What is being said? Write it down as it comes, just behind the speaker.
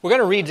We're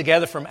going to read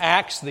together from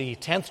Acts, the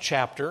 10th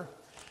chapter.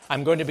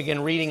 I'm going to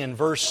begin reading in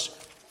verse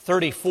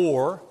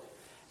 34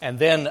 and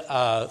then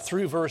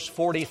through verse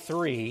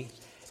 43.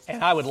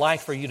 And I would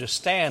like for you to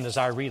stand as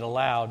I read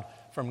aloud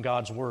from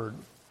God's Word.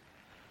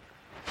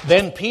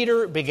 Then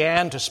Peter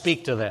began to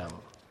speak to them.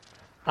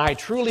 I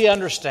truly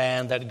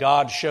understand that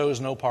God shows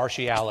no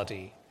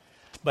partiality,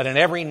 but in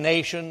every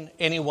nation,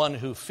 anyone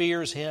who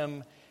fears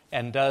Him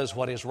and does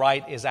what is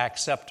right is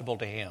acceptable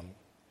to Him.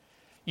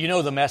 You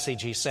know the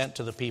message He sent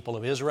to the people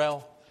of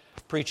Israel,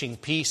 preaching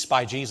peace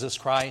by Jesus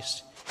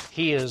Christ.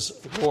 He is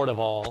Lord of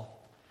all.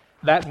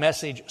 That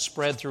message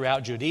spread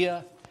throughout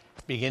Judea,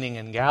 beginning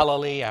in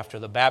Galilee after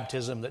the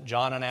baptism that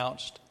John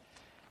announced,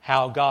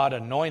 how God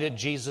anointed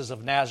Jesus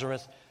of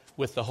Nazareth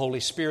with the Holy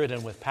Spirit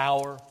and with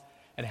power,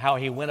 and how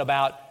He went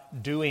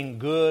about doing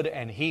good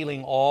and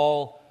healing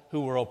all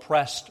who were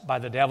oppressed by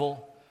the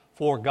devil,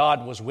 for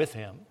God was with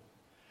Him.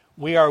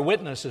 We are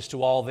witnesses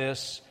to all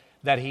this,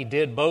 that He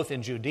did both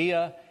in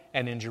Judea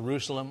and in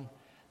Jerusalem.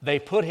 They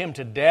put Him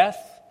to death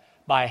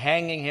by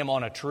hanging Him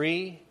on a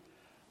tree,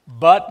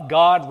 but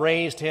God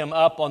raised Him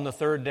up on the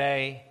third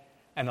day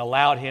and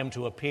allowed Him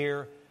to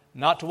appear,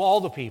 not to all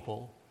the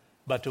people,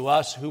 but to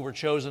us who were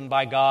chosen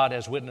by God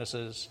as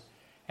witnesses,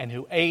 and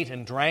who ate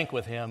and drank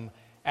with Him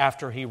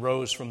after He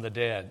rose from the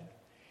dead.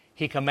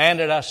 He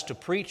commanded us to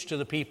preach to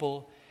the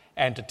people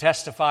and to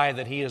testify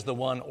that He is the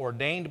one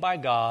ordained by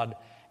God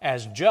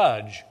as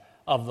judge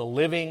of the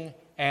living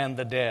and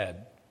the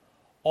dead.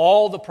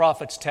 All the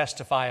prophets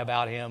testify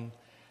about Him,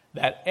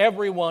 that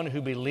everyone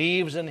who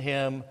believes in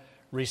Him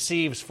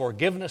receives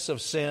forgiveness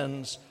of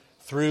sins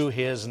through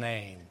His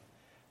name.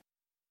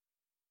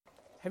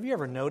 Have you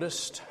ever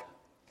noticed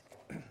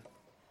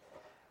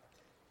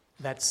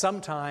that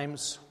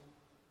sometimes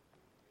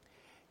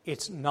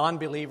it's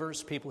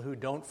non-believers, people who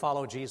don't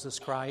follow Jesus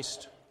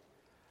Christ,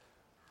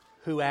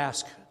 who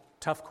ask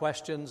tough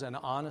questions and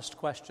honest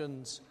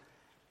questions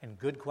and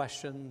good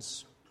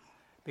questions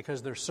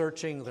because they're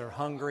searching, they're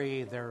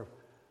hungry, they're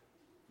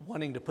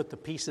wanting to put the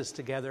pieces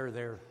together,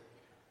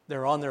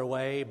 they're on their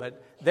way,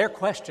 but their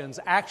questions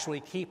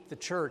actually keep the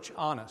church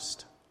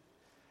honest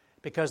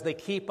because they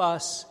keep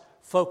us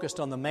focused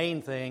on the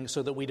main thing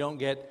so that we don't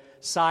get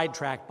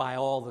sidetracked by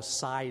all the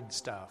side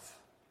stuff,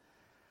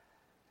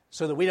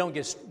 so that we don't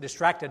get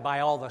distracted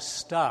by all the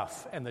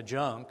stuff and the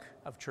junk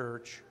of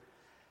church,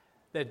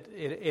 that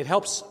it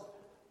helps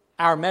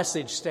our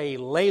message stay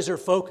laser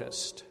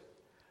focused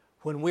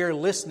when we're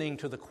listening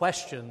to the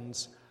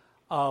questions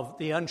of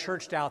the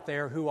unchurched out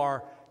there who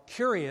are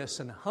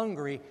curious and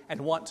hungry and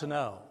want to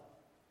know.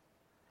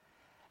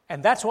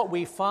 And that's what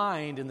we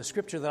find in the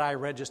scripture that I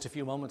read just a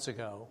few moments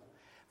ago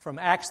from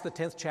Acts, the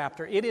 10th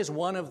chapter. It is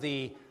one of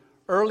the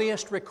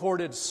earliest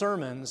recorded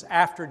sermons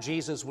after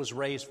Jesus was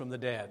raised from the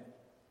dead.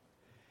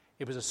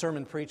 It was a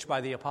sermon preached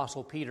by the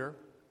Apostle Peter,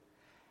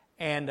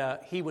 and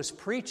he was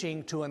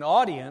preaching to an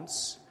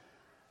audience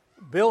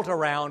built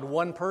around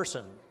one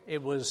person.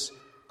 It was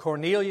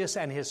Cornelius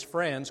and his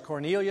friends.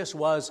 Cornelius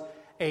was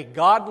a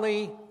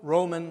godly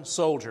Roman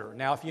soldier.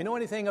 Now, if you know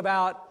anything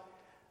about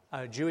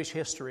Jewish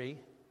history,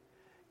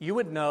 you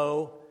would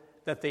know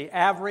that the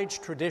average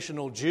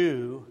traditional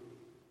Jew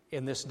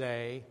in this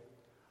day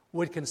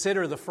would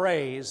consider the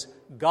phrase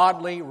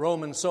godly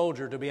Roman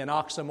soldier to be an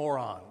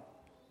oxymoron.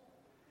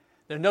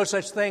 There's no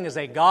such thing as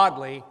a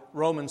godly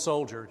Roman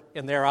soldier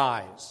in their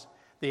eyes.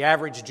 The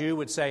average Jew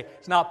would say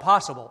it's not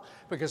possible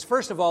because,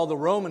 first of all, the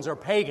Romans are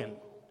pagan.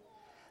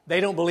 They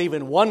don't believe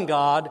in one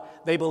God,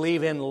 they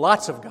believe in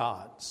lots of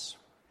gods.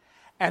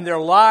 And their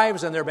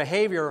lives and their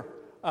behavior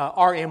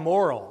are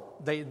immoral.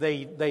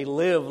 They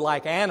live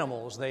like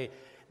animals. They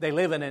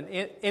live in an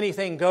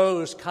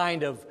anything-goes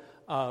kind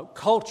of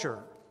culture.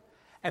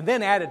 And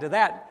then added to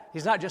that,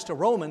 he's not just a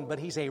Roman, but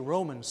he's a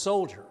Roman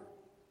soldier.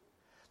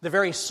 The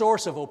very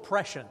source of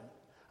oppression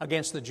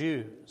against the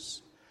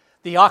Jews.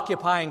 The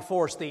occupying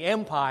force, the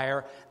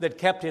empire that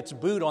kept its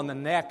boot on the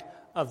neck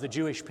of the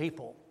Jewish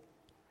people.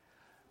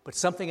 But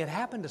something had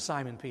happened to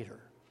Simon Peter.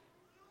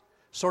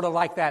 Sort of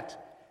like that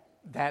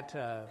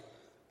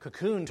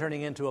cocoon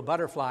turning into a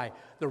butterfly.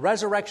 The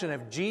resurrection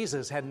of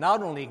Jesus had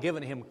not only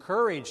given him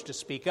courage to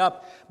speak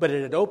up, but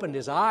it had opened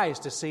his eyes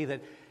to see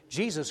that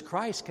Jesus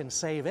Christ can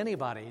save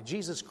anybody.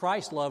 Jesus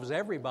Christ loves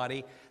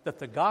everybody, that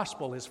the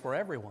gospel is for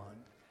everyone.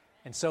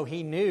 And so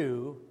he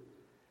knew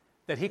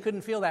that he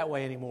couldn't feel that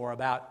way anymore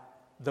about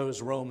those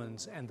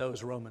Romans and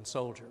those Roman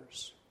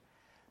soldiers.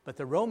 But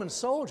the Roman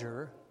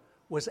soldier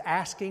was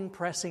asking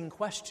pressing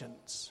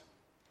questions.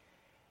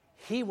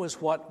 He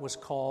was what was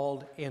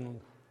called in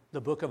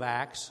the book of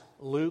Acts,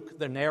 Luke,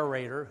 the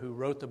narrator who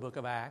wrote the book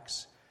of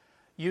Acts,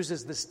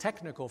 uses this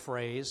technical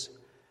phrase.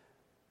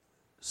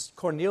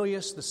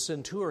 Cornelius the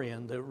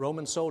centurion, the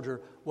Roman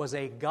soldier, was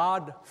a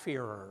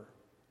God-fearer.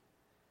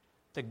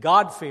 The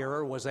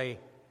God-fearer was a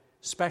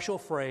special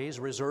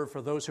phrase reserved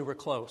for those who were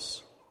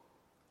close.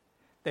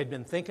 They'd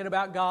been thinking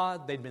about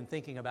God. They'd been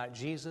thinking about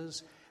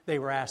Jesus. They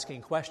were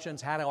asking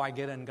questions. How do I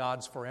get in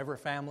God's forever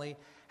family?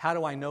 How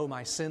do I know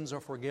my sins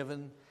are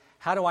forgiven?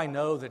 How do I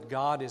know that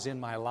God is in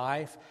my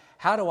life?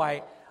 How do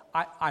I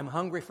I'm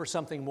hungry for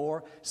something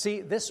more.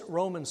 See, this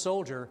Roman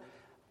soldier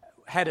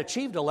had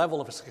achieved a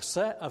level of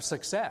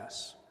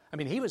success. I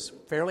mean, he was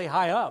fairly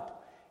high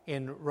up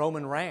in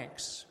Roman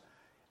ranks.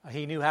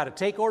 He knew how to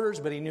take orders,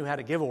 but he knew how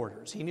to give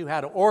orders. He knew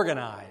how to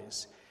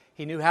organize.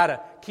 He knew how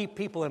to keep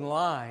people in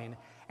line.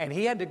 And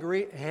he had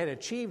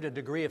achieved a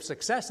degree of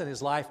success in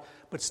his life,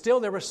 but still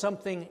there was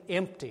something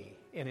empty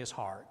in his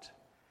heart.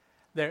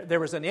 There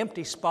was an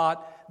empty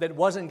spot that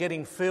wasn't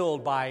getting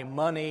filled by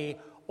money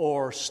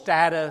or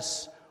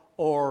status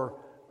or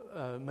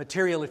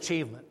material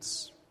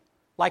achievements.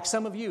 Like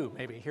some of you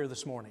maybe here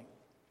this morning.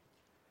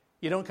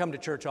 You don't come to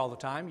church all the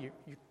time.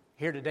 You're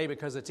here today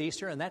because it's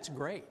Easter, and that's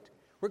great.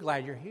 We're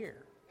glad you're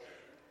here.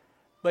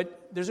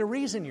 But there's a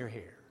reason you're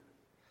here.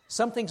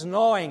 Something's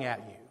gnawing at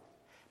you.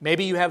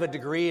 Maybe you have a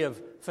degree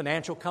of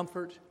financial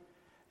comfort.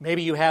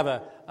 Maybe you have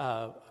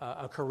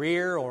a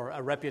career or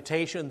a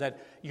reputation that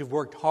you've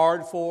worked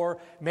hard for.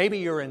 Maybe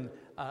you're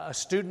a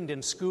student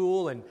in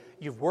school and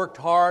you've worked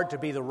hard to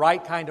be the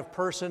right kind of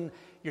person.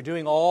 You're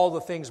doing all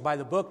the things by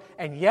the book,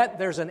 and yet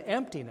there's an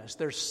emptiness.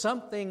 There's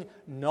something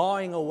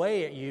gnawing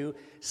away at you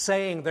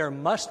saying there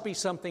must be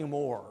something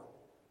more.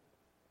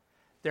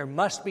 There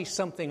must be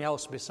something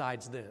else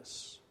besides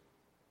this.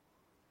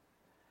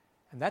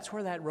 And that's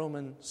where that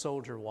Roman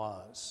soldier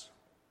was.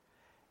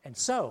 And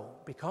so,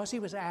 because he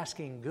was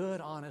asking good,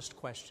 honest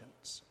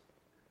questions,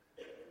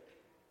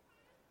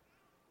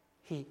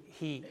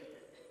 he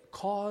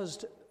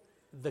caused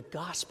the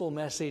gospel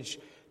message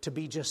to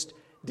be just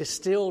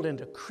distilled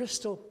into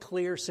crystal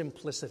clear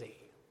simplicity.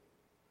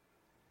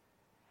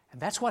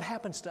 And that's what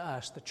happens to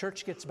us. The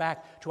church gets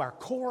back to our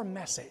core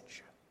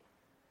message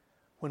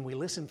when we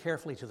listen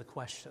carefully to the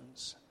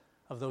questions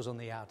of those on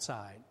the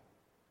outside.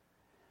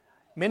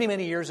 Many,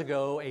 many years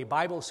ago, a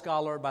Bible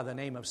scholar by the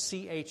name of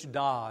C.H.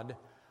 Dodd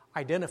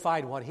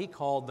identified what he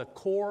called the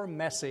core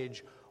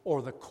message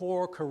or the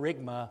core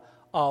kerygma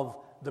of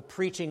the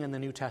preaching in the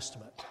New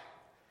Testament.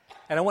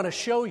 And I want to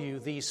show you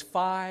these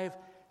 5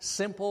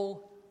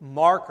 simple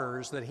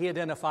markers that he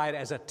identified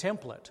as a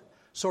template,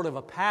 sort of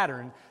a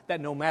pattern that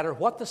no matter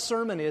what the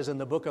sermon is in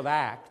the book of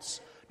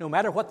Acts, no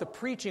matter what the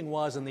preaching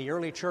was in the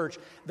early church,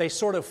 they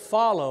sort of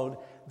followed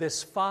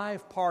this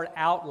 5-part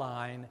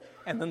outline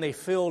and then they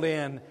filled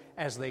in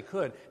as they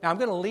could. Now I'm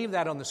going to leave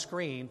that on the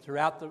screen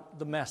throughout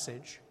the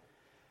message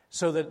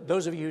so that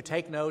those of you who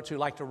take notes, who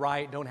like to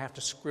write, don't have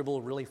to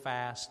scribble really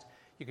fast.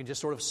 You can just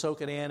sort of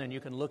soak it in and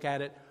you can look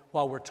at it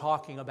while we're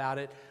talking about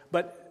it.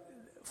 But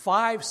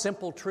 5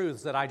 simple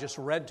truths that I just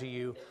read to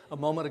you a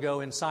moment ago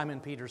in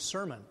Simon Peter's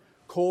sermon.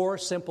 Core,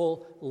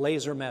 simple,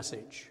 laser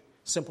message.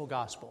 Simple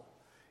gospel.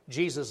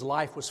 Jesus'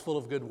 life was full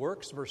of good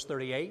works, verse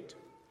 38.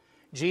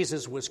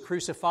 Jesus was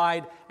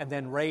crucified and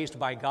then raised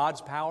by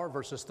God's power,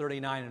 verses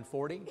 39 and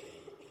 40.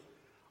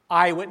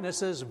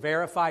 Eyewitnesses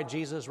verified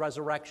Jesus'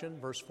 resurrection,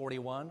 verse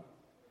 41.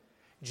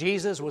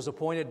 Jesus was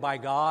appointed by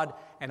God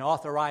and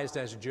authorized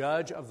as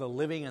judge of the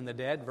living and the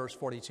dead, verse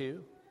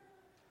 42.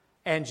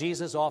 And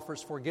Jesus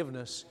offers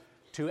forgiveness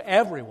to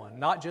everyone,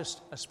 not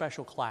just a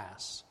special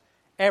class.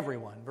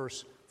 Everyone,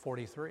 verse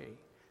 43.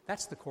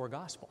 That's the core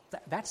gospel.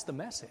 That's the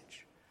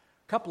message.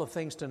 A couple of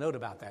things to note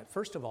about that.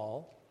 First of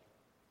all,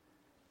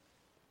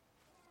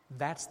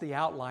 that's the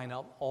outline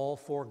of all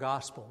 4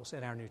 gospels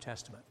in our New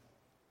Testament.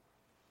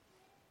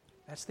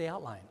 That's the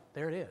outline.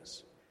 There it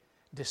is.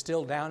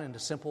 Distilled down into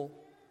simple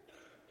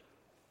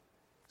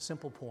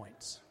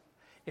points.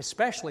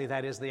 Especially,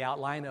 that is the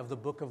outline of the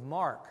book of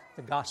Mark,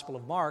 the Gospel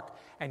of Mark.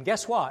 And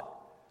guess what?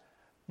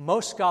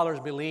 Most scholars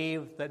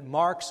believe that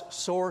Mark's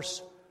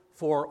source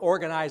for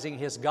organizing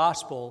his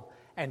gospel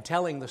and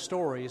telling the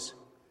stories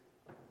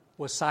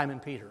was Simon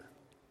Peter.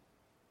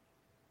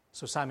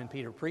 So Simon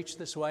Peter preached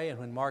this way, and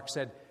when Mark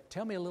said,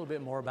 "Tell me a little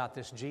bit more about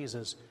this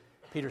Jesus,"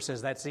 Peter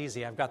says, "That's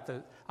easy. I've got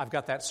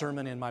that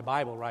sermon in my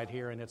Bible right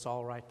here, and it's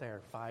all right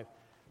there. 5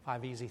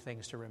 easy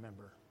things to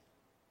remember."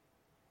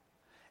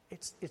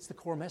 It's the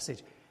core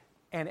message.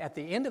 And at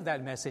the end of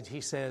that message,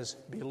 he says,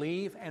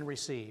 "Believe and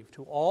receive.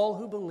 To all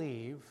who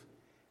believe,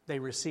 they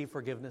receive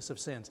forgiveness of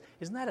sins."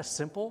 Isn't that a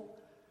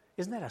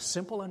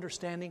simple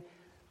understanding?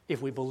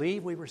 If we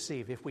believe, we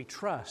receive. If we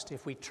trust,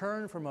 if we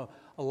turn from a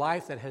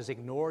life that has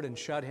ignored and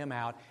shut him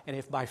out, and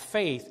if by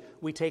faith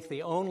we take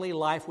the only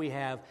life we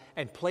have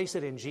and place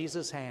it in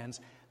Jesus' hands,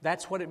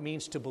 that's what it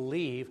means to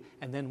believe,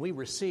 and then we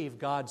receive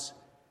God's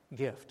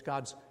gift,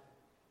 God's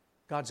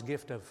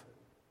gift of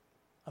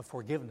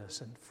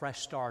forgiveness and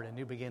fresh start and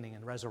new beginning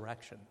and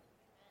resurrection.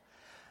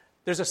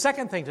 There's a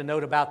second thing to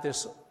note about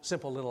this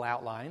simple little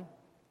outline.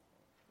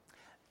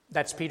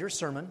 That's Peter's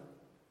sermon.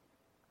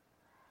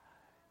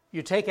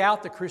 You take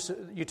out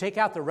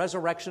the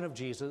resurrection of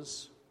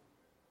Jesus,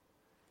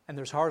 and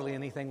there's hardly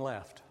anything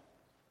left.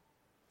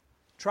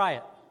 Try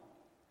it.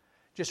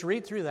 Just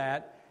read through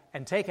that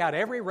and take out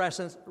every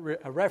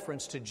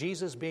reference to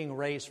Jesus being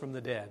raised from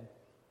the dead,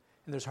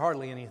 and there's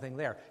hardly anything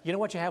there. You know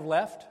what you have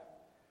left?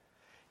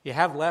 You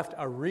have left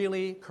a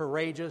really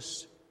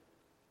courageous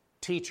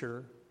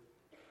teacher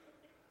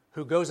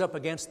who goes up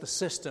against the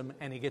system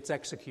and he gets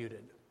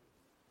executed.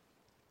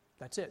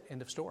 That's it.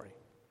 End of story.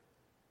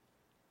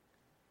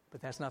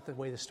 But that's not the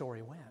way the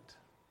story went.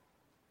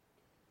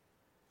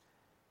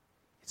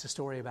 It's a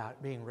story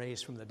about being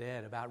raised from the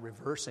dead, about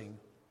reversing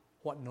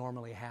what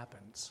normally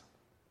happens.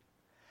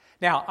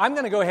 Now, I'm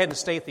going to go ahead and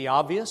state the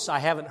obvious. I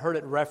haven't heard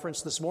it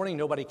referenced this morning.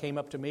 Nobody came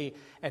up to me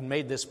and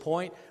made this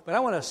point. But I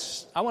want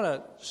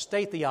to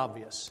state the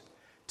obvious.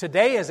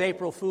 Today is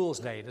April Fool's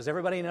Day. Does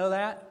everybody know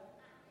that?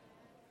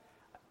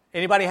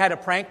 Anybody had a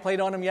prank played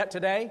on them yet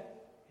today?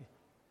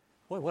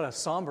 Boy, what a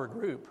somber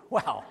group.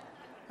 Wow,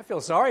 I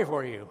feel sorry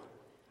for you.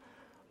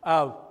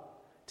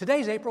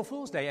 Today's April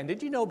Fool's Day. And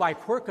did you know by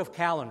quirk of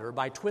calendar,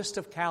 by twist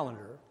of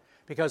calendar,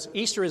 because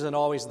Easter isn't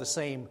always the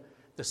same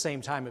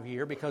time of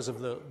year because of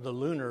the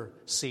lunar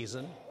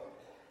season.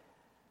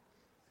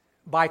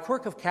 By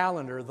quirk of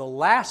calendar, the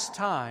last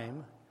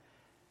time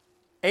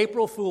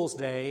April Fool's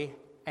Day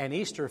and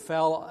Easter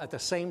fell at the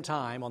same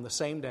time, on the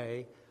same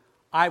day,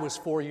 I was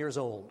 4 years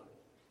old.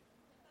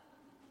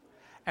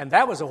 And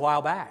that was a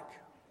while back.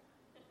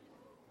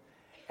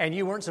 And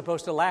you weren't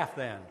supposed to laugh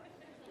then.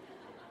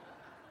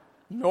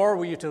 Nor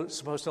were you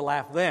supposed to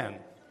laugh then.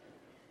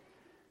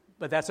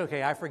 But that's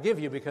okay. I forgive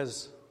you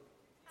because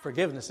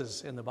forgiveness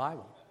is in the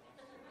Bible.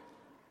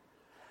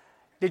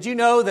 Did you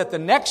know that the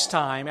next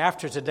time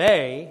after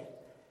today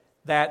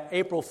that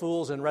April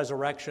Fool's and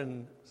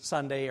Resurrection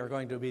Sunday are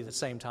going to be the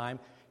same time?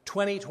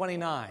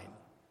 2029.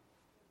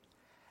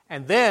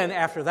 And then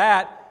after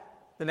that,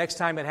 the next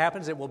time it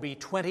happens, it will be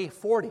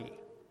 2040.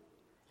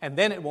 And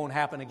then it won't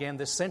happen again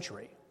this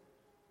century.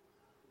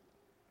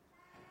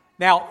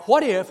 Now,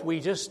 what if we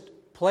just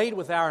played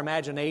with our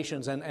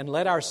imaginations and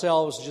let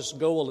ourselves just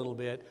go a little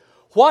bit?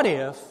 What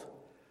if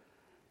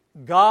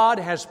God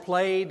has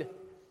played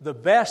the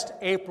best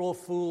April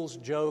Fool's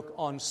joke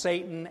on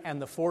Satan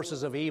and the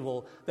forces of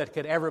evil that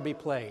could ever be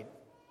played?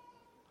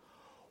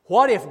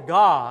 What if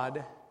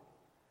God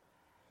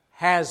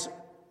has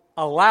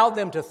allowed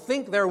them to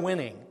think they're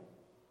winning,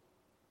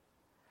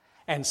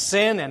 and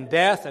sin and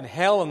death and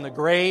hell and the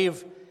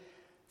grave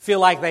feel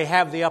like they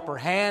have the upper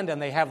hand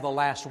and they have the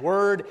last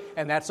word,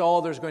 and that's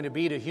all there's going to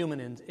be to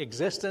human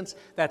existence.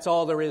 That's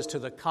all there is to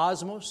the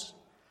cosmos.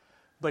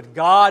 But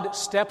God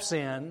steps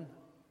in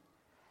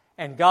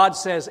and God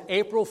says,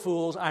 April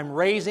Fools, I'm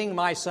raising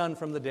my son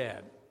from the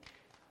dead.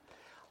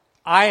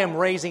 I am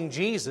raising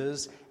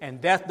Jesus,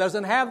 and death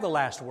doesn't have the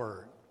last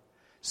word.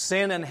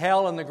 Sin and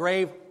hell and the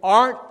grave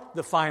aren't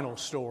the final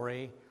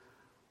story.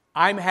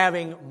 I'm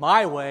having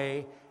my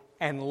way,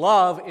 and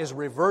love is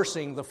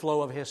reversing the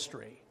flow of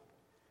history.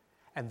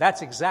 And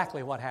that's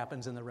exactly what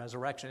happens in the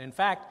resurrection. In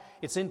fact,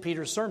 it's in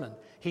Peter's sermon.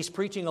 He's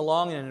preaching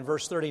along, and in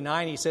verse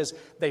 39 he says,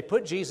 they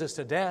put Jesus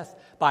to death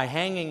by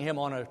hanging him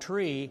on a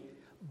tree,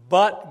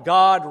 but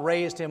God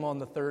raised him on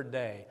the third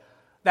day.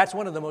 That's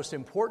one of the most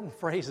important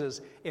phrases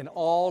in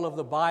all of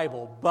the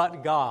Bible,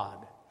 but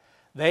God.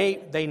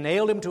 They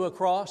nailed him to a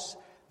cross.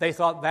 They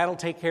thought that'll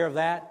take care of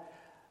that.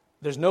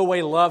 There's no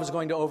way love is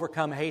going to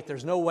overcome hate.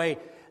 There's no way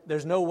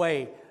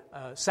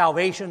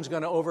salvation is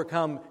going to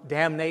overcome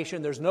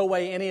damnation. There's no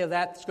way any of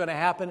that's going to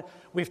happen.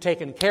 We've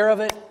taken care of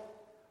it,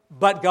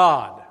 but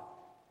God.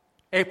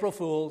 April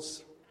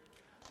Fools,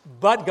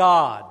 but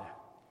God.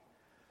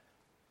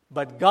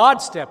 But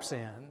God steps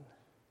in,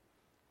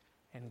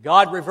 and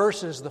God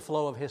reverses the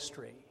flow of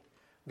history.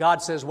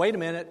 God says, wait a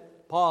minute,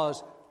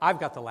 pause, I've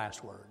got the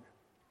last word.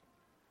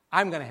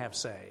 I'm going to have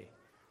say.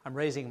 I'm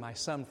raising my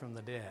son from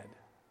the dead.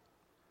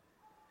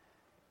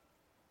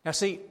 Now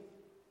see,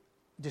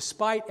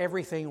 despite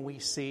everything we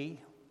see,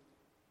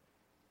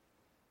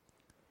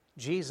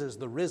 Jesus,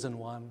 the risen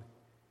one,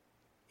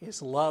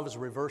 is love's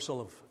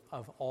reversal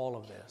of all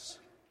of this.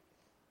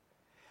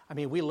 I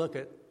mean, we look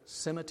at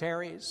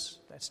cemeteries,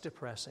 that's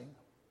depressing.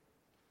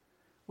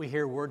 We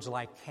hear words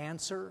like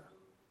cancer,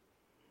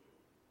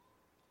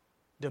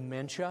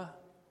 dementia.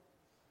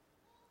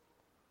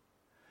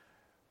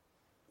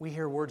 We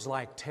hear words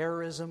like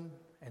terrorism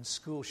and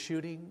school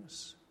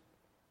shootings.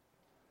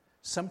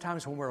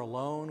 Sometimes when we're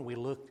alone, we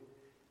look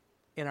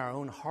in our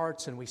own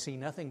hearts and we see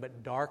nothing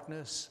but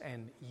darkness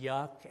and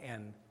yuck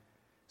and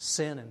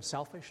sin and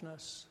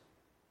selfishness.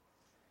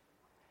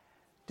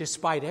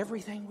 Despite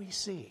everything we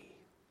see,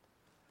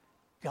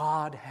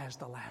 God has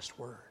the last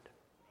word.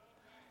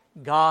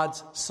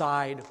 God's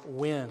side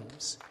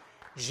wins.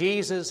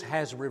 Jesus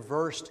has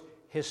reversed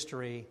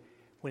history.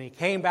 When he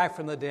came back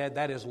from the dead,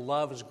 that is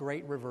love's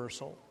great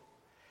reversal.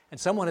 And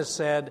someone has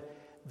said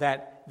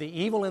that the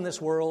evil in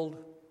this world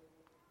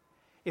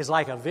is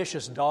like a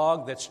vicious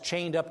dog that's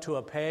chained up to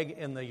a peg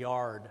in the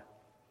yard.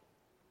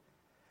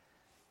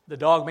 The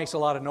dog makes a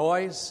lot of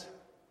noise.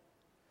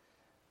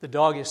 The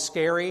dog is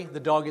scary. The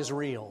dog is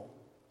real.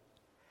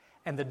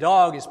 And the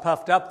dog is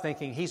puffed up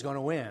thinking he's going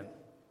to win.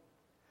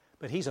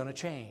 But he's on a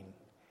chain.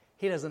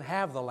 He doesn't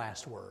have the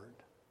last word.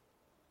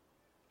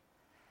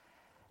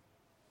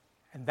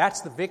 And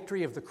that's the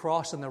victory of the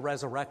cross and the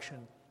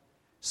resurrection.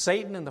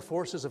 Satan and the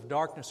forces of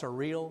darkness are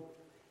real.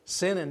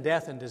 Sin and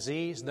death and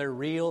disease, they're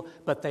real,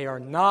 but they are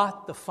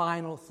not the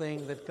final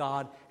thing that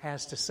God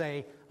has to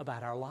say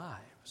about our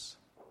lives.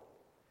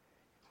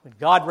 When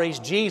God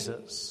raised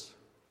Jesus,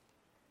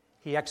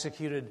 he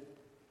executed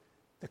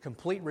the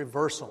complete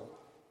reversal.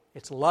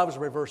 It's love's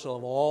reversal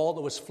of all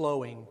that was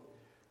flowing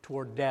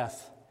toward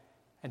death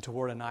and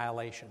toward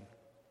annihilation.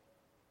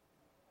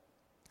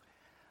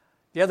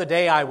 The other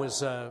day I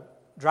was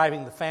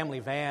driving the family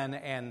van,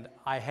 and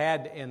I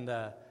had in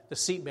the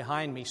seat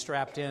behind me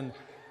strapped in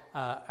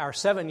our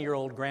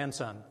 7-year-old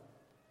grandson.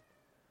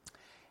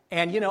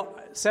 And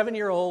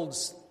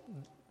 7-year-olds,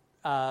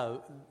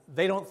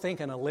 they don't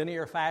think in a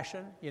linear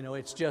fashion.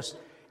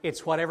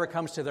 It's whatever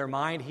comes to their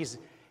mind.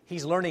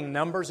 He's learning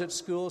numbers at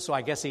school, so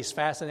I guess he's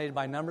fascinated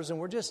by numbers. And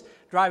we're just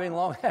driving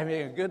along,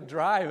 having a good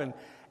drive,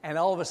 and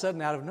all of a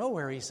sudden, out of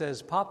nowhere, he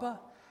says, "Papa,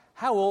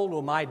 how old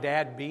will my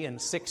dad be in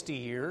 60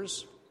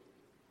 years?"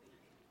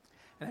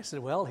 And I said,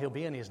 "Well, he'll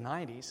be in his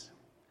 90s.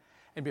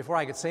 And before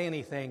I could say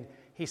anything,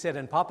 he said,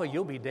 "And Papa,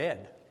 you'll be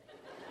dead."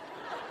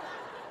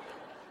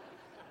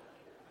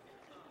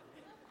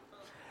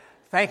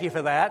 Thank you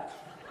for that.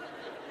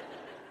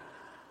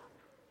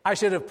 I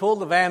should have pulled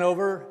the van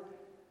over,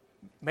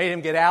 made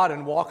him get out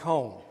and walk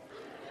home.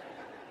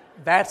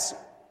 That's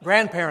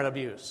grandparent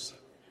abuse.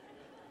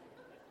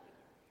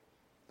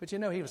 But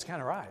he was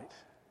kind of right.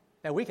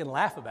 Now, we can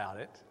laugh about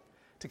it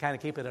to kind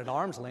of keep it at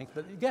arm's length,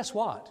 but guess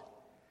what?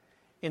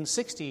 In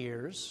 60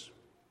 years,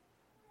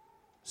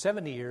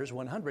 70 years,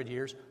 100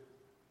 years,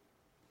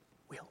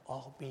 we'll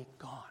all be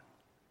gone.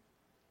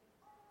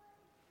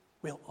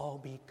 We'll all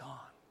be gone.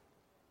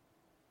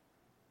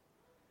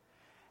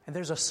 And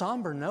there's a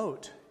somber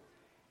note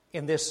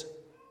in this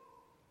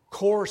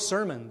core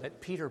sermon that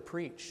Peter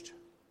preached.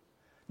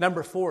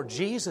 Number 4,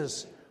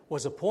 Jesus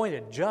was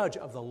appointed judge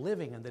of the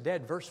living and the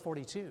dead. Verse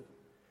 42.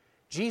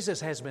 Jesus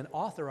has been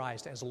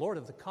authorized as Lord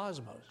of the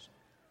cosmos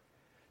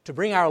to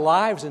bring our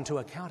lives into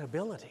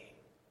accountability.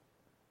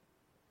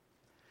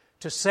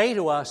 To say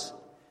to us,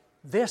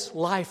 this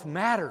life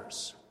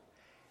matters.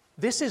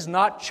 This is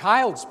not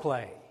child's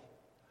play.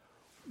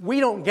 We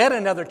don't get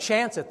another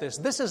chance at this.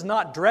 This is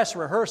not dress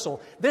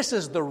rehearsal. This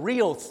is the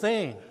real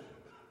thing.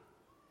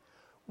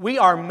 We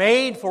are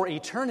made for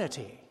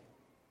eternity.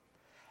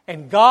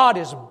 And God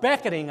is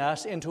beckoning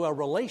us into a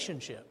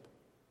relationship.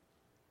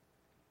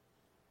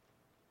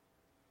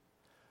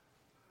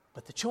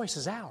 But the choice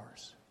is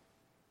ours.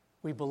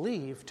 We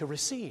believe to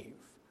receive.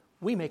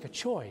 We make a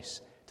choice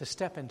to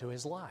step into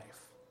His life.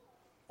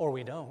 Or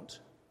we don't.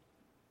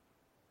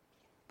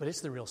 But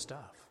it's the real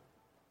stuff.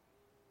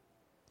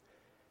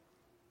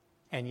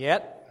 And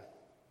yet,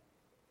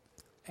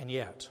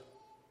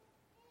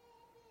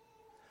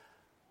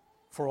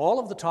 for all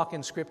of the talk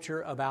in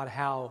Scripture about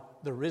how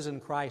the risen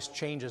Christ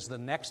changes the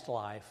next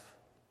life,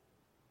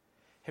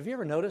 have you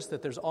ever noticed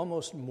that there's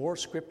almost more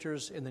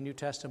Scriptures in the New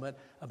Testament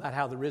about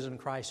how the risen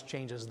Christ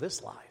changes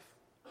this life?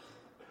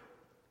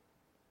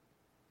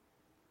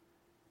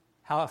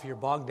 How if you're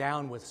bogged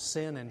down with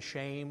sin and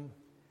shame,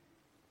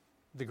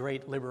 the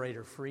great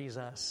liberator frees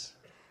us.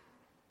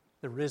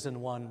 The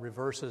risen one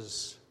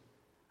reverses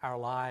our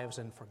lives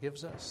and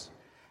forgives us.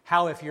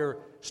 How if you're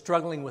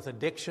struggling with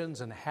addictions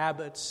and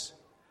habits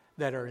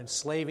that are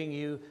enslaving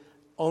you,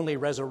 only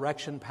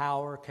resurrection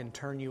power can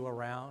turn you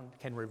around,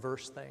 can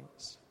reverse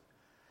things.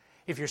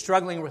 If you're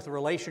struggling with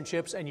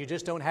relationships and you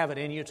just don't have it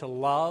in you to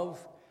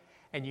love,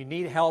 and you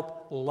need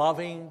help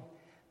loving,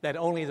 that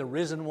only the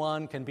risen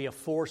one can be a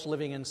force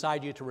living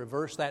inside you to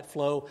reverse that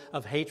flow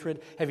of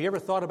hatred. Have you ever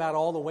thought about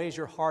all the ways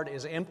your heart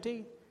is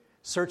empty,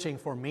 searching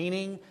for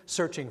meaning,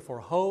 searching for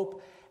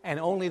hope, and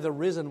only the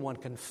risen one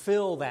can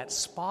fill that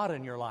spot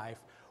in your life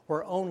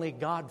where only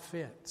God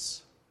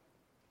fits?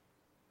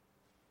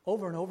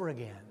 Over and over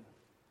again.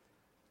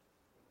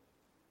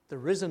 The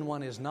risen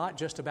one is not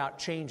just about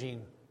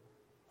changing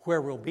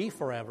where we'll be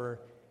forever.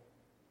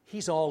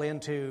 He's all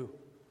into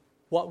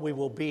what we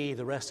will be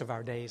the rest of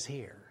our days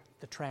here,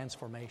 the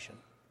transformation.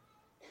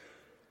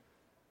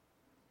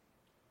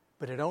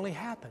 But it only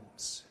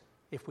happens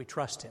if we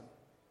trust Him.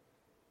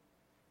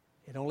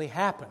 It only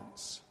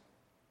happens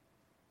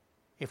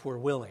if we're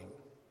willing.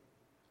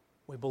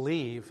 We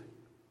believe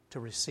to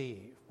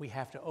receive. We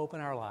have to open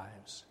our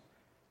lives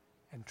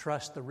and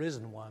trust the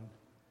risen one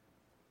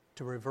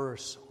to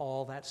reverse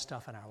all that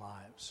stuff in our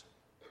lives.